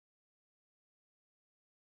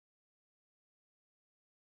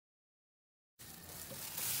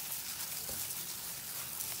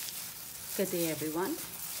Good day, everyone.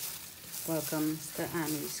 Welcome to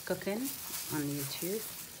Annie's Cooking on YouTube.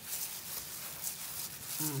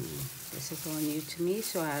 This is all new to me,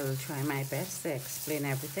 so I will try my best to explain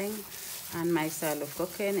everything. And my style of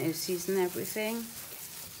cooking is season everything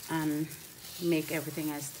and make everything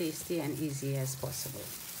as tasty and easy as possible.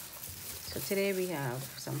 So today we have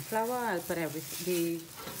some flour. I'll put the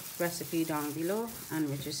recipe down below, and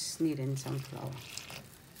we're just needing some flour.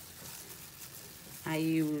 I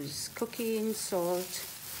use cookeen, salt,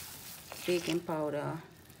 baking powder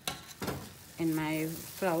in my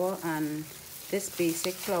flour, and this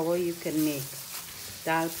basic flour you can make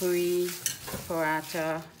Dhalpurie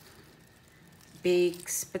Paratha,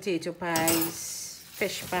 bakes, potato pies,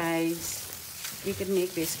 fish pies. You can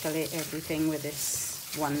make basically everything with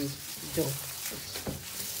this one dough.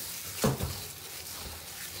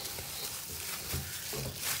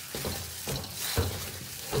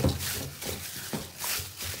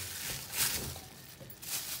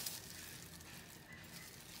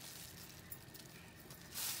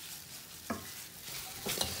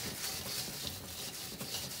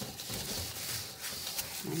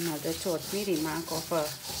 My mother taught me the mark of a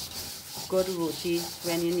good roti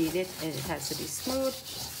when you need it. It has to be smooth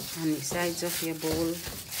and the sides of your bowl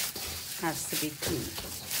has to be clean.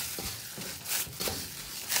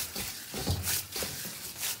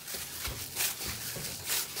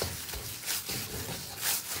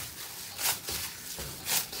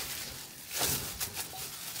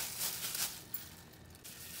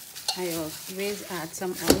 I always add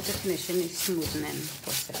some oil to finish in the smoothening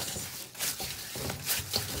process.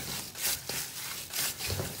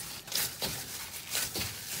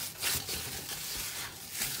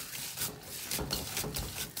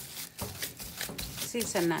 See,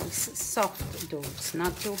 it's a nice soft dough. It's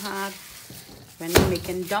not too hard. When you're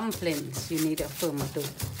making dumplings, you need a firmer dough.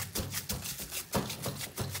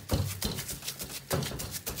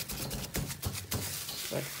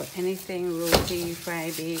 But for anything, roti,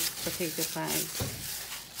 fry, bake, potato pie,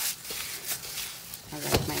 I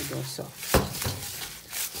like my dough soft.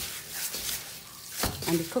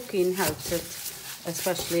 And the cooking helps it,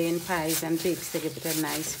 especially in pies and bakes, to give it a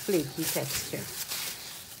nice flaky texture.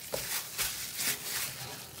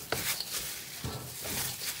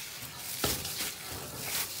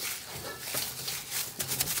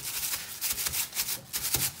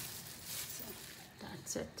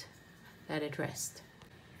 It. Let it rest.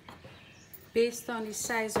 Based on the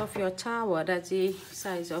size of your tawah, that's the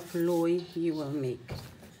size of loy you will make.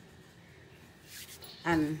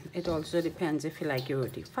 And it also depends if you like your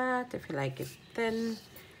roti fat, if you like it thin.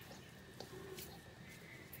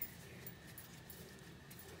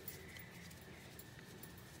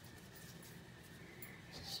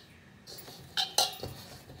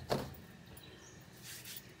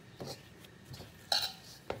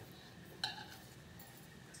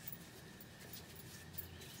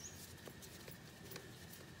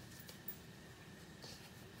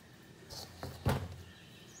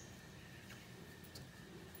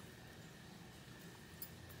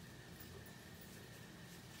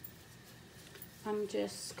 I'm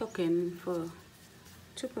just cooking for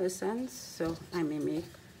 2 persons, so I may make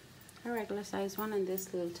a regular size one and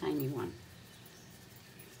this little tiny one.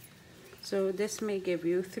 So this may give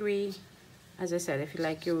you 3, as I said, if you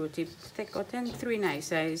like your roti thick or thin, 3 nice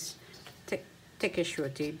size thickish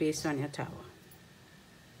roti based on your tawah.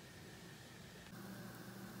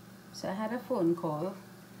 So I had a phone call,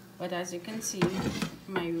 but as you can see,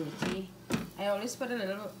 my roti, I always put a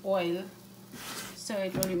little oil so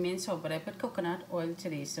it will remain soft, but I put coconut oil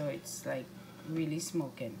today, so it's like really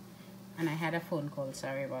smoking. And I had a phone call,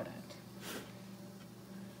 sorry about that.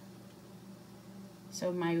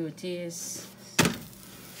 So my roti is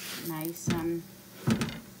nice and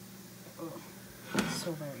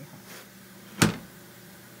so very hot.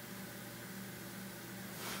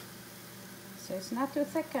 So it's not too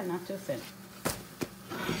thick and not too thin.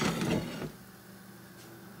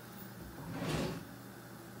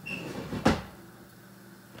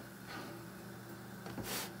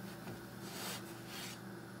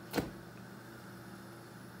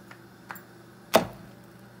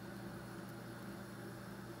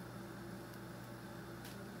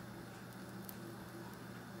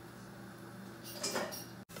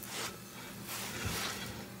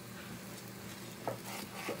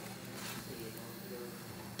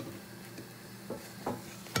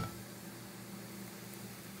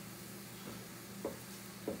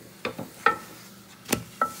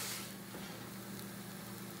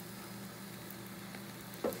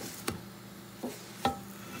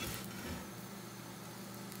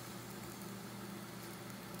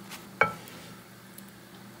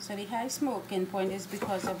 So the high smoking point is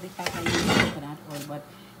because of the fact that you use coconut oil, but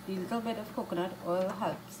the little bit of coconut oil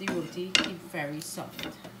helps the roti keep very soft.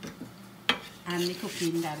 And the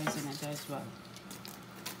cookeen that is in it as well.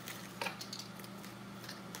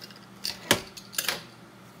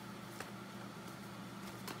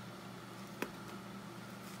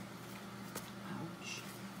 Ouch.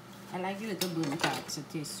 I like the little burnt parts, it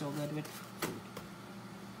tastes so good with food.